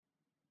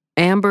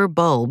Amber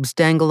bulbs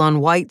dangle on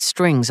white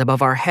strings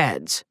above our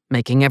heads,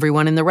 making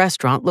everyone in the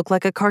restaurant look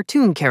like a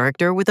cartoon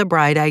character with a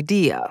bright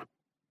idea.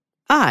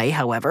 I,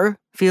 however,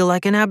 feel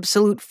like an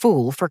absolute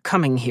fool for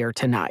coming here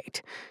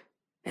tonight.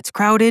 It's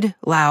crowded,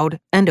 loud,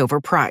 and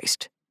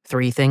overpriced.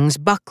 3 things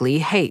Buckley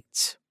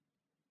hates.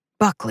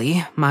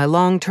 Buckley, my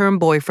long-term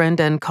boyfriend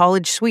and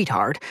college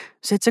sweetheart,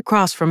 sits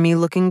across from me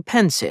looking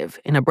pensive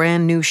in a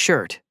brand new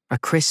shirt, a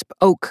crisp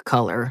oak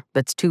color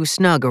that's too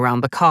snug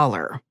around the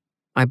collar.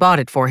 I bought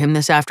it for him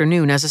this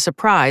afternoon as a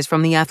surprise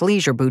from the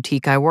athleisure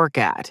boutique I work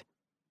at.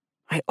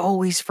 I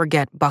always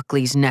forget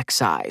Buckley's neck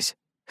size.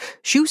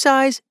 Shoe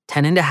size,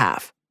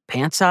 10.5.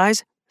 Pant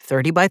size,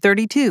 30 by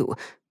 32.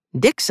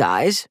 Dick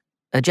size,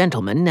 a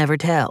gentleman never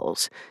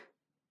tells.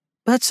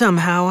 But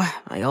somehow,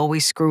 I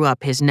always screw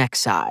up his neck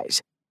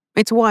size.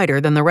 It's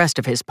wider than the rest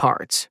of his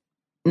parts.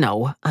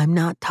 No, I'm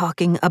not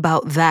talking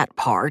about that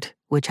part,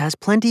 which has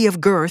plenty of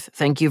girth,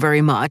 thank you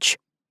very much.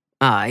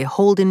 I,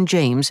 Holden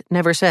James,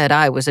 never said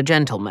I was a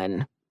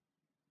gentleman.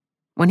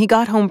 When he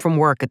got home from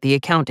work at the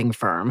accounting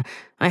firm,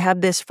 I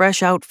had this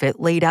fresh outfit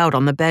laid out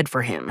on the bed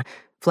for him,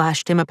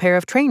 flashed him a pair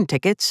of train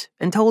tickets,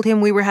 and told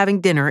him we were having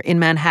dinner in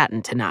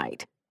Manhattan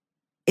tonight.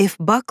 If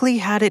Buckley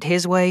had it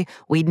his way,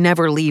 we'd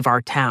never leave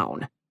our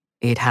town.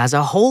 It has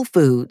a Whole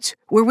Foods.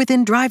 We're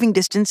within driving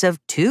distance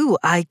of 2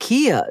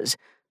 IKEAs,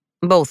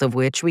 both of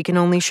which we can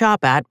only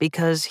shop at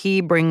because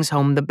he brings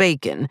home the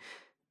bacon.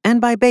 And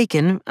by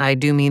bacon, I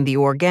do mean the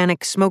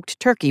organic smoked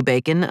turkey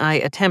bacon I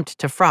attempt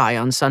to fry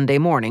on Sunday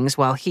mornings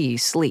while he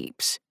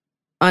sleeps.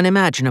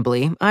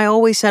 Unimaginably, I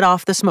always set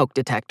off the smoke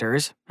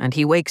detectors, and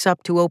he wakes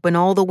up to open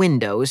all the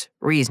windows,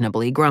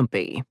 reasonably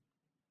grumpy.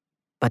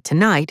 But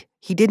tonight,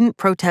 he didn't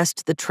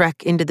protest the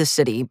trek into the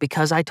city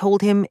because I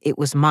told him it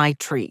was my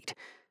treat.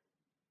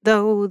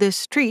 Though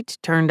this treat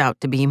turned out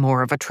to be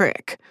more of a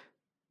trick.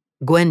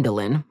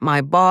 Gwendolyn,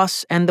 my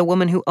boss and the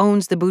woman who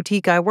owns the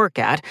boutique I work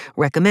at,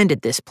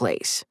 recommended this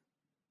place.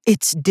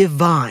 It's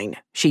divine,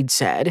 she'd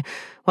said,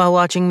 while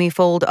watching me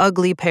fold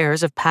ugly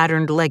pairs of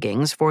patterned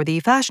leggings for the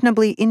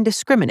fashionably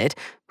indiscriminate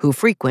who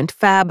frequent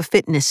Fab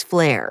Fitness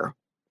Flair.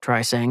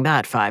 Try saying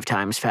that 5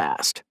 times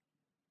fast.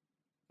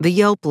 The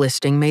Yelp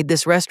listing made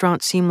this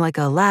restaurant seem like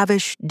a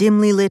lavish,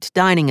 dimly lit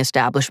dining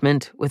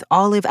establishment with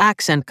olive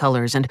accent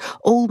colors and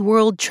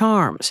old-world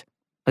charms.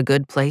 A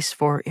good place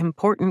for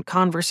important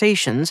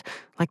conversations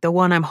like the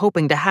one I'm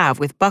hoping to have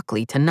with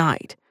Buckley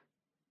tonight.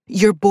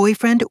 Your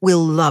boyfriend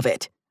will love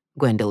it,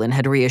 Gwendolyn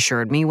had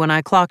reassured me when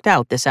I clocked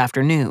out this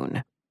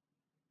afternoon.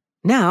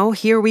 Now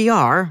here we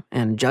are,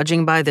 and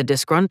judging by the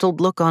disgruntled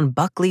look on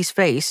Buckley's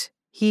face,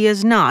 he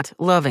is not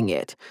loving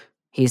it.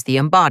 He's the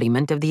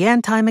embodiment of the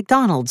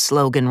anti-McDonald's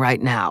slogan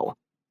right now.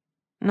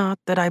 Not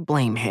that I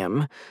blame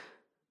him.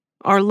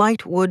 Our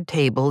light wood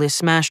table is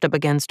smashed up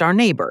against our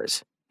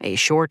neighbor's, a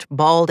short,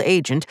 bald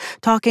agent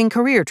talking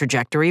career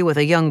trajectory with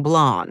a young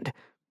blonde.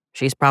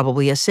 She's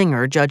probably a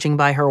singer judging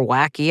by her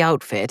wacky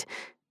outfit,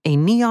 a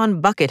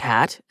neon bucket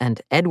hat, and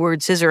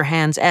Edward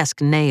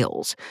Scissorhands-esque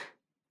nails.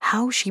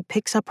 How she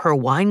picks up her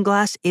wine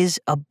glass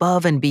is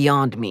above and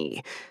beyond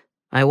me.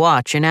 I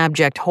watch in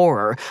abject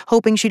horror,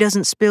 hoping she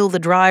doesn't spill the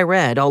dry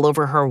red all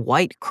over her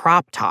white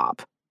crop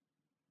top.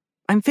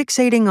 I'm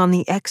fixating on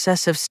the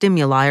excess of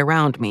stimuli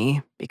around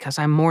me because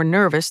I'm more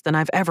nervous than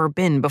I've ever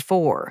been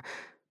before.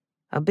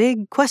 A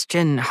big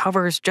question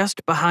hovers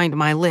just behind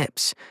my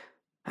lips.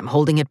 I'm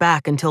holding it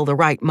back until the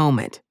right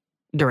moment.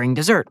 During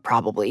dessert,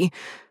 probably.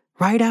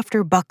 Right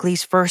after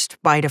Buckley's first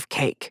bite of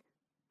cake.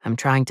 I'm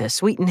trying to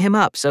sweeten him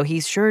up so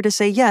he's sure to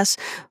say yes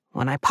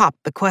when I pop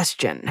the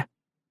question.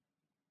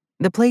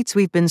 The plates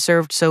we've been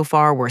served so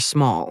far were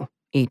small.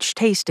 Each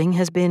tasting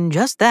has been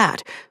just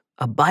that,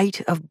 a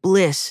bite of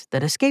bliss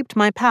that escaped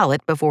my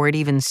palate before it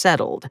even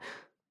settled.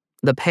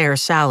 The pear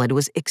salad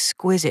was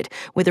exquisite,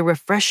 with a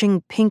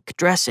refreshing pink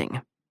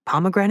dressing,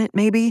 pomegranate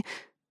maybe,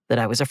 that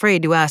I was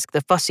afraid to ask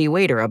the fussy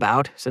waiter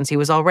about since he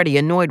was already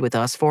annoyed with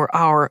us for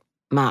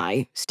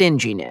my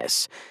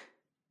stinginess.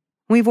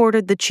 We've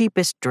ordered the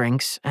cheapest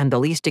drinks and the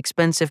least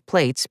expensive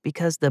plates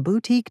because the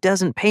boutique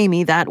doesn't pay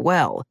me that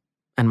well,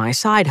 and my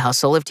side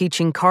hustle of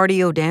teaching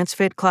cardio dance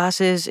fit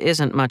classes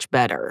isn't much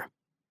better.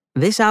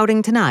 This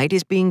outing tonight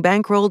is being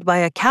bankrolled by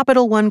a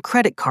Capital One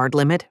credit card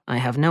limit I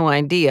have no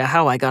idea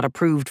how I got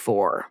approved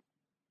for.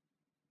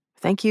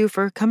 Thank you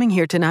for coming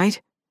here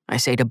tonight, I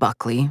say to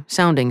Buckley,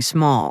 sounding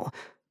small.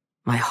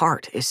 My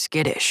heart is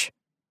skittish.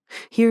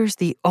 Here's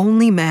the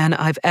only man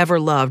I've ever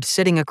loved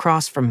sitting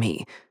across from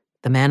me,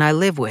 the man I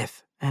live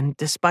with, and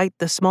despite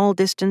the small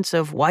distance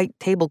of white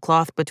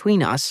tablecloth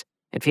between us,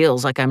 it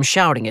feels like I'm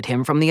shouting at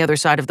him from the other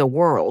side of the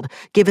world,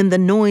 given the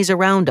noise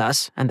around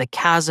us and the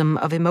chasm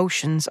of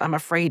emotions I'm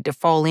afraid to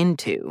fall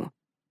into.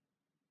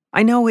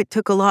 I know it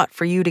took a lot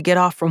for you to get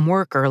off from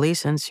work early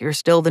since you're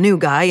still the new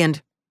guy,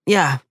 and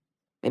yeah,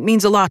 it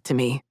means a lot to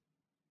me.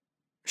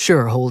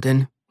 Sure,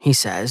 Holden, he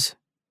says,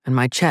 and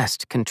my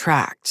chest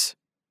contracts.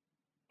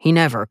 He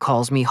never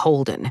calls me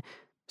Holden.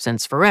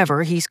 Since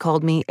forever, he's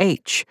called me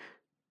H.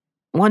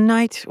 One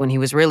night, when he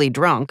was really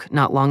drunk,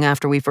 not long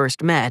after we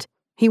first met,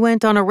 He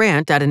went on a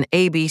rant at an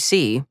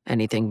ABC,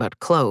 anything but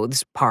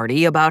clothes,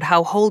 party about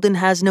how Holden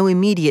has no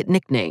immediate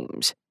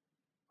nicknames.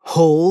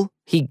 "Hole?"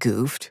 he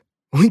goofed.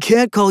 "We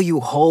can't call you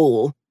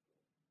Hole."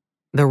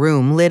 The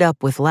room lit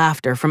up with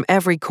laughter from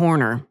every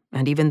corner,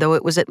 and even though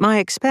it was at my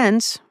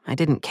expense, I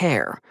didn't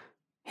care.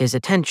 His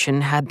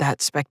attention had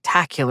that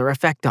spectacular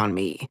effect on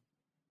me.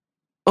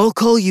 "I'll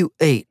call you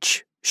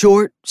H.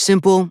 Short,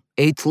 simple,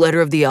 eighth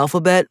letter of the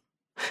alphabet.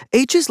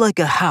 H is like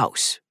a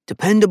house,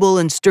 dependable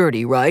and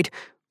sturdy, right?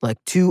 Like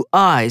two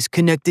eyes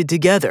connected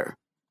together."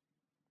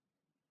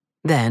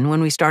 Then, when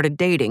we started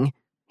dating,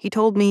 he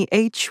told me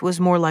H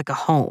was more like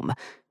a home,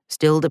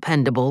 still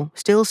dependable,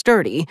 still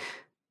sturdy,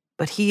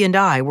 but he and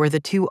I were the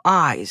two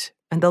eyes,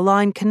 and the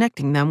line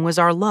connecting them was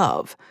our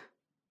love.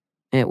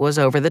 It was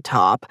over the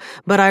top,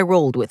 but I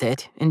rolled with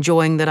it,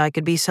 enjoying that I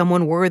could be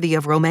someone worthy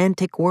of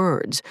romantic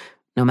words,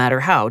 no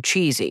matter how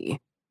cheesy.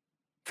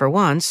 For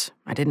once,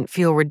 I didn't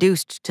feel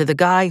reduced to the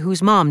guy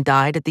whose mom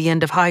died at the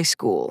end of high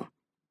school.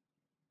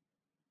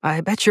 "I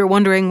bet you're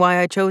wondering why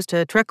I chose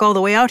to trek all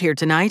the way out here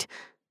tonight."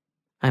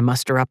 I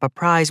muster up a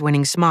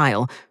prize-winning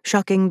smile,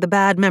 shucking the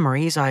bad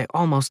memories I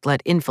almost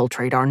let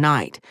infiltrate our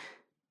night.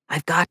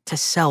 I've got to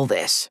sell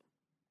this.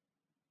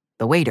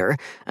 The waiter,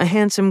 a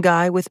handsome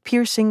guy with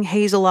piercing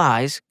hazel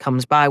eyes,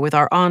 comes by with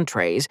our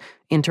entrees,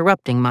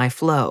 interrupting my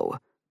flow.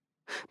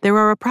 There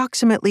are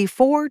approximately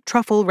 4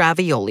 truffle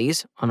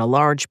raviolis on a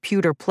large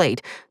pewter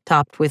plate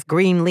topped with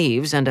green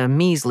leaves and a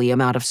measly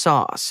amount of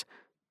sauce.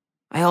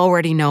 I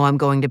already know I'm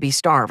going to be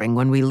starving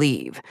when we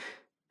leave,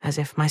 as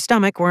if my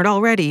stomach weren't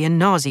already in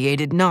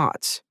nauseated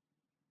knots.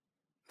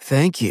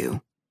 "Thank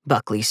you,"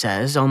 Buckley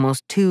says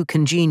almost too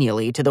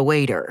congenially to the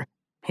waiter.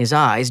 His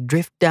eyes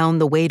drift down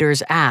the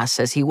waiter's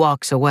ass as he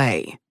walks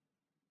away.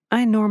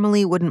 I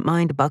normally wouldn't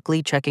mind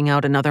Buckley checking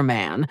out another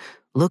man.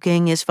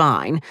 Looking is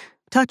fine.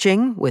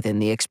 Touching, within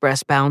the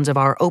express bounds of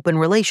our open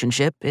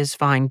relationship, is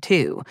fine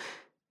too.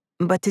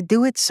 But to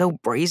do it so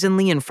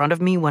brazenly in front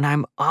of me when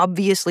I'm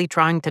obviously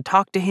trying to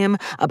talk to him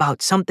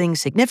about something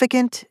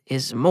significant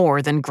is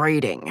more than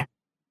grating.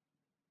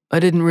 "I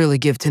didn't really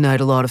give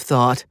tonight a lot of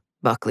thought,"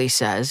 Buckley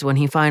says when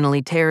he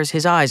finally tears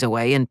his eyes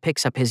away and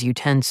picks up his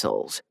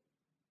utensils.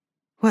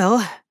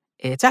 "Well,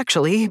 it's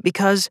actually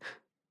because..."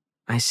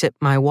 I sip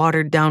my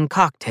watered-down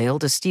cocktail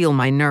to steel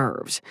my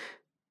nerves.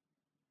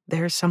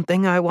 "There's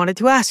something I wanted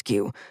to ask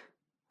you.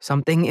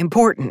 Something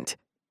important."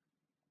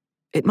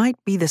 It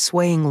might be the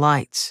swaying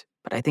lights,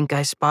 but I think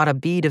I spot a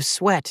bead of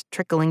sweat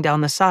trickling down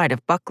the side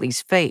of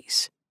Buckley's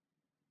face.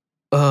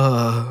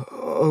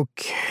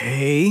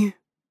 Okay."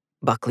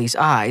 Buckley's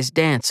eyes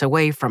dance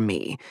away from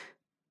me.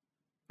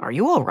 "Are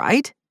you all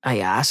right?" I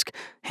ask,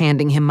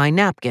 handing him my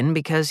napkin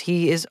because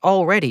he is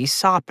already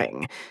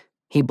sopping.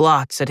 He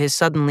blots at his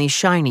suddenly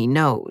shiny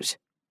nose.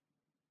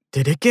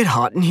 "Did it get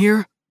hot in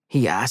here?"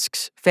 he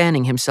asks,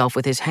 fanning himself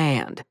with his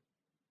hand.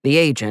 The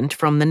agent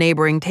from the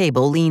neighboring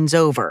table leans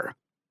over.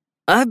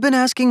 "I've been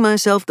asking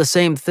myself the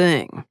same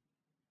thing."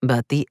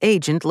 But the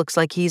agent looks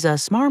like he's a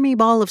smarmy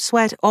ball of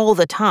sweat all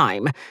the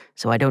time,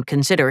 so I don't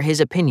consider his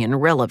opinion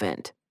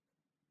relevant.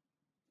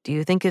 "Do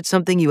you think it's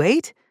something you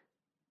ate?"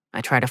 I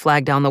try to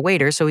flag down the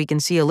waiter so he can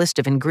see a list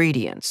of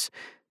ingredients.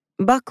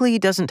 Buckley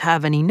doesn't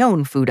have any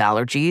known food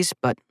allergies,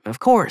 but, of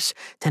course,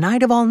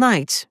 tonight of all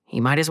nights, he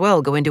might as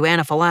well go into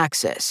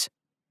anaphylaxis.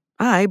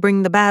 I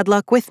bring the bad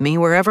luck with me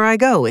wherever I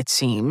go, it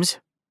seems.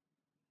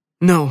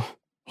 "No,"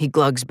 he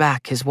glugs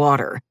back his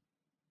water.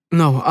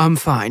 "No, I'm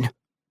fine."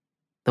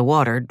 The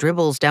water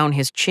dribbles down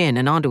his chin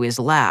and onto his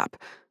lap.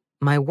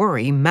 My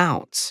worry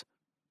mounts.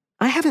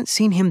 I haven't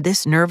seen him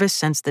this nervous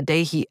since the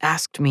day he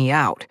asked me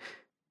out.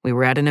 We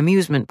were at an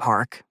amusement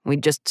park.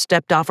 We'd just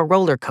stepped off a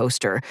roller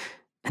coaster,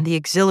 and the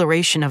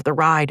exhilaration of the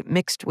ride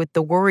mixed with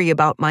the worry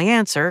about my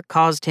answer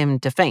caused him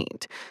to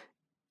faint.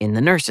 In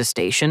the nurse's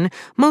station,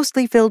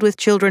 mostly filled with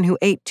children who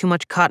ate too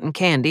much cotton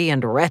candy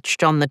and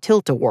retched on the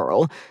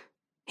tilt-a-whirl,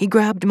 he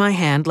grabbed my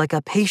hand like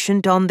a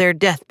patient on their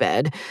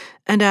deathbed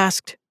and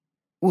asked,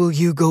 "Will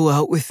you go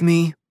out with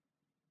me?"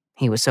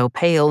 He was so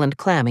pale and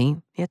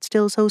clammy, yet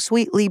still so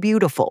sweetly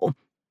beautiful.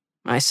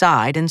 I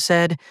sighed and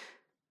said,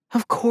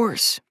 "Of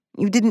course,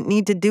 you didn't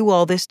need to do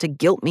all this to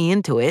guilt me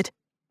into it.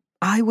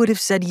 I would have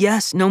said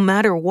yes no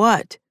matter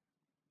what."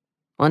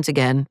 Once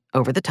again,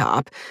 over the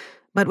top,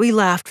 but we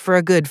laughed for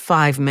a good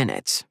 5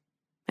 minutes.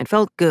 It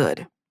felt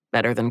good,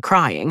 better than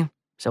crying,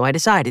 so I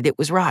decided it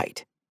was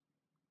right.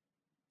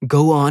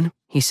 "Go on,"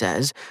 he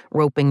says,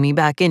 roping me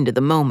back into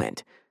the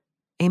moment.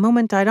 A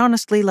moment I'd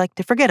honestly like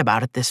to forget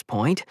about at this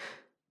point.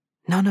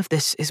 None of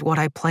this is what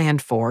I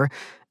planned for,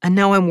 and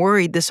now I'm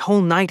worried this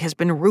whole night has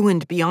been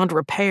ruined beyond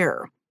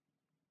repair.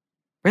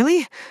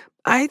 "Really?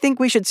 I think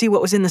we should see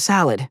what was in the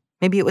salad.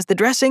 Maybe it was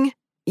the dressing?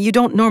 You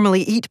don't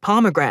normally eat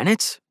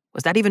pomegranates.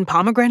 Was that even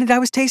pomegranate I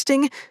was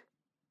tasting?"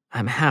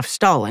 I'm half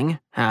stalling,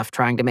 half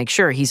trying to make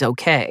sure he's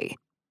okay.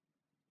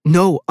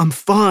 "No, I'm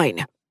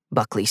fine,"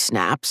 Buckley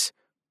snaps.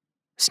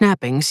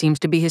 Snapping seems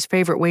to be his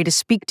favorite way to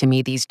speak to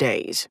me these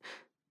days.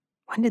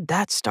 When did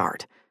that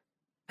start?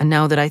 And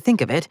now that I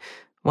think of it,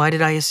 why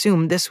did I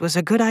assume this was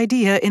a good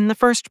idea in the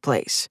first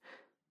place?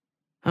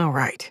 All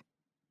right.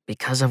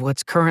 because of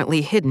what's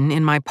currently hidden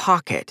in my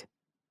pocket.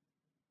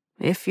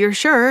 If you're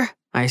sure,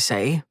 I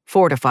say,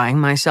 fortifying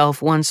myself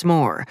once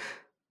more.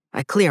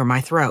 I clear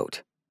my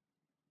throat.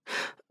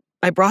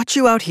 I brought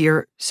you out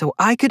here so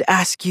I could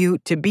ask you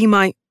to be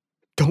my—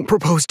 Don't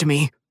propose to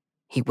me,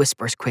 he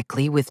whispers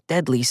quickly with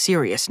deadly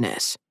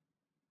seriousness.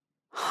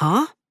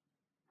 Huh?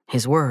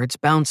 His words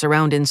bounce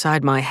around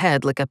inside my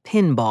head like a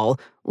pinball,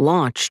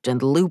 launched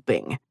and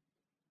looping.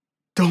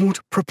 Don't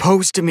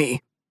propose to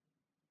me.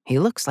 He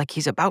looks like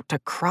he's about to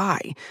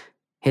cry.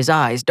 His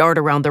eyes dart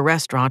around the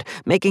restaurant,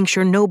 making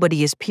sure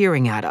nobody is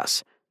peering at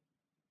us.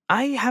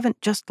 I haven't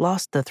just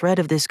lost the thread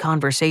of this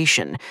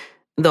conversation.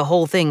 The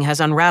whole thing has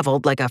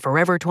unraveled like a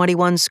Forever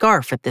 21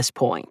 scarf at this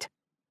point.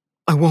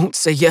 I won't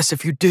say yes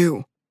if you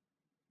do.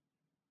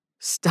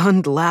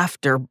 Stunned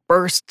laughter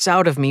bursts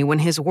out of me when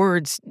his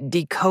words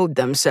decode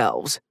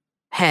themselves.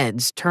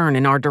 Heads turn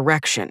in our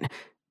direction.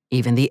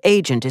 Even the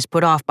agent is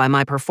put off by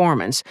my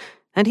performance,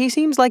 and he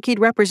seems like he'd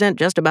represent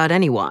just about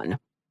anyone.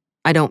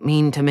 I don't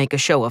mean to make a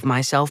show of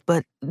myself,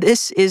 but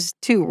this is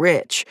too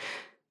rich.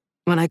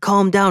 When I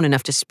calm down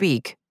enough to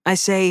speak, I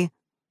say,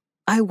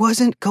 I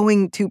wasn't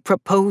going to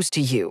propose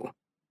to you.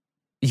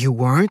 You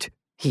weren't?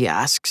 He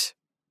asks.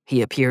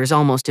 He appears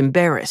almost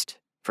embarrassed,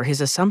 for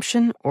his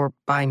assumption or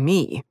by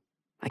me.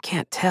 I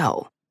can't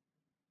tell.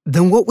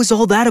 Then what was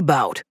all that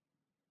about?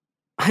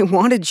 I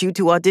wanted you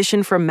to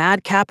audition for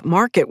Madcap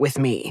Market with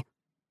me.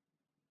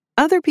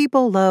 Other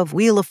people love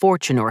Wheel of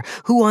Fortune or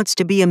Who Wants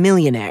to Be a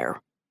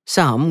Millionaire.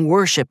 Some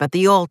worship at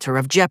the altar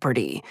of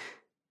Jeopardy.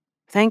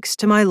 Thanks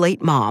to my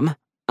late mom,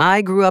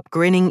 I grew up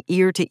grinning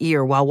ear to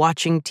ear while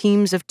watching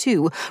teams of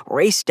two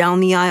race down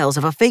the aisles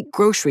of a fake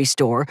grocery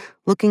store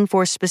looking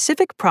for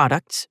specific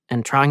products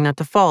and trying not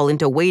to fall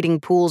into waiting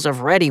pools of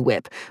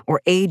Reddi-wip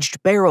or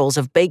aged barrels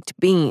of baked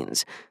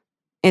beans.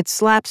 It's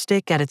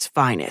slapstick at its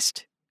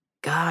finest.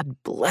 God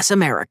bless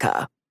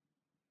America.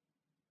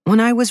 When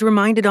I was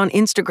reminded on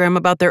Instagram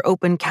about their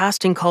open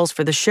casting calls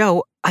for the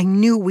show, I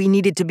knew we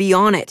needed to be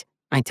on it,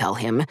 I tell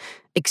him,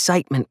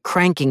 excitement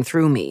cranking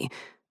through me.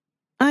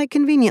 I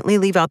conveniently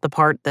leave out the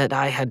part that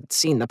I had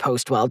seen the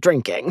post while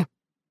drinking.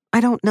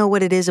 I don't know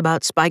what it is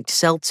about spiked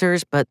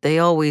seltzers, but they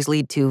always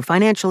lead to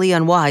financially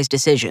unwise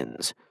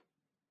decisions.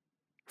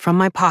 From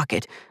my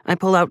pocket, I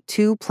pull out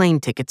 2 plane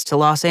tickets to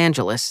Los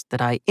Angeles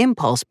that I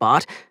impulse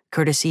bought,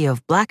 courtesy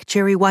of Black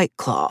Cherry White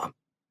Claw.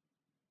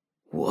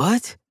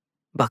 What?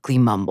 Buckley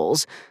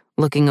mumbles,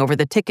 looking over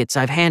the tickets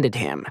I've handed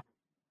him.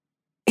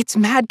 It's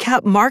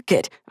Madcap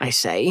Market, I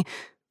say.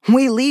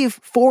 We leave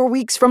 4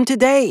 weeks from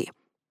today.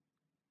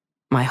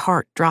 My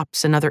heart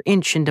drops another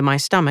inch into my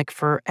stomach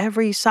for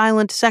every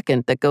silent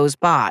second that goes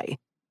by,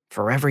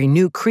 for every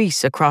new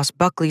crease across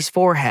Buckley's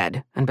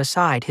forehead and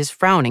beside his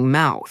frowning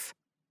mouth.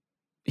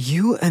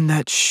 You and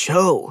that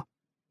show,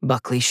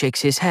 Buckley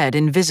shakes his head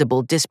in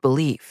visible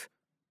disbelief.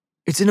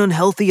 It's an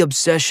unhealthy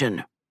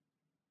obsession.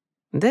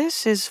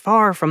 This is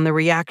far from the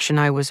reaction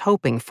I was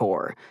hoping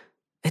for.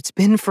 It's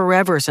been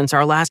forever since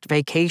our last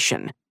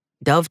vacation.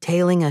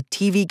 Dovetailing a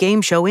TV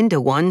game show into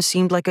one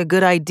seemed like a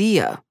good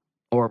idea.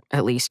 Or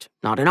at least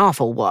not an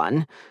awful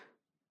one.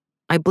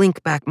 I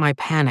blink back my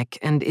panic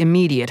and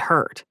immediate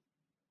hurt.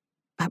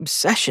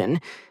 Obsession?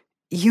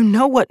 You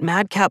know what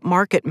Madcap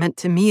Market meant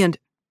to me and—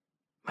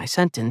 My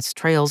sentence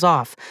trails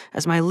off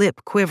as my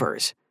lip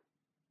quivers.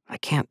 I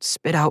can't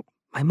spit out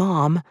my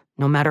mom,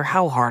 no matter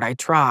how hard I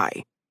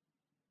try.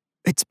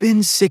 It's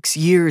been 6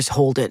 years,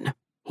 Holden,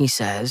 he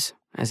says,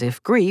 as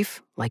if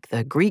grief, like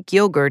the Greek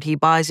yogurt he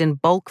buys in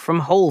bulk from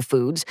Whole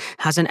Foods,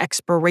 has an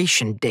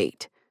expiration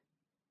date.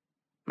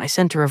 My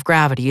center of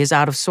gravity is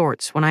out of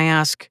sorts when I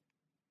ask,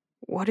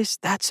 what is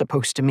that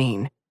supposed to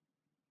mean?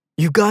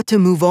 You got to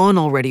move on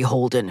already,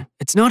 Holden.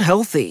 It's not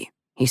healthy,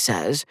 he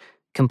says,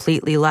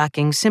 completely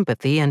lacking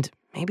sympathy and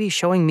maybe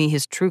showing me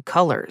his true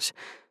colors.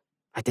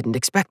 I didn't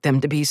expect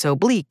them to be so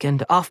bleak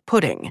and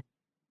off-putting.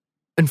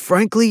 And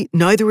frankly,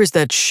 neither is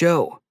that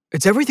show.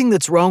 It's everything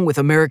that's wrong with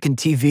American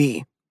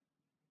TV.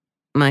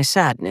 My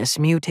sadness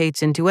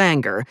mutates into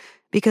anger,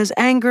 because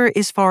anger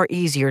is far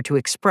easier to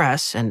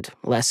express and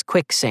less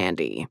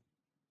quicksandy.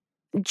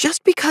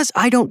 Just because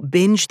I don't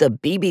binge the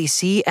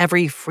BBC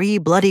every free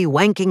bloody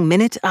wanking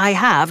minute I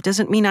have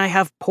doesn't mean I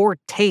have poor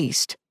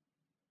taste.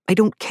 I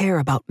don't care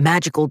about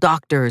magical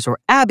doctors or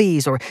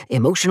abbeys or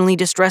emotionally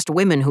distressed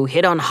women who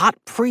hit on hot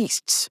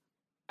priests.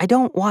 I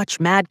don't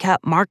watch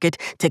Madcap Market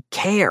to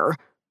care.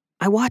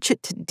 I watch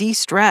it to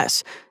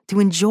de-stress, to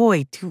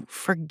enjoy, to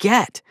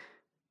forget.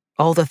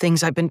 All the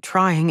things I've been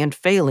trying and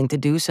failing to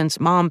do since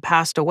Mom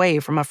passed away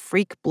from a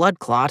freak blood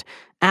clot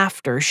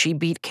after she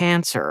beat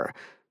cancer.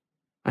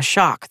 A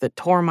shock that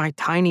tore my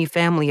tiny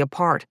family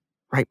apart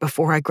right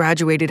before I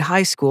graduated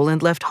high school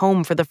and left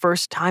home for the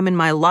first time in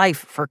my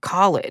life for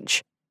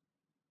college.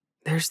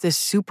 There's this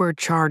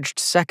supercharged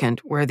second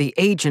where the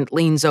agent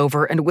leans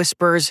over and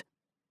whispers,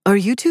 "Are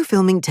you two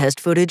filming test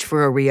footage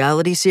for a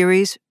reality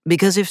series?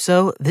 Because if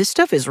so, this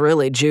stuff is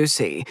really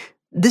juicy.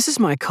 This is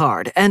my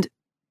card, and—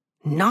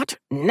 Not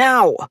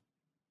now!"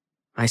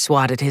 I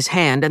swat at his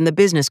hand and the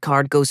business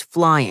card goes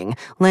flying,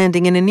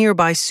 landing in a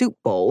nearby soup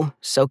bowl,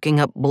 soaking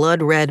up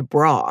blood-red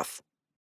broth.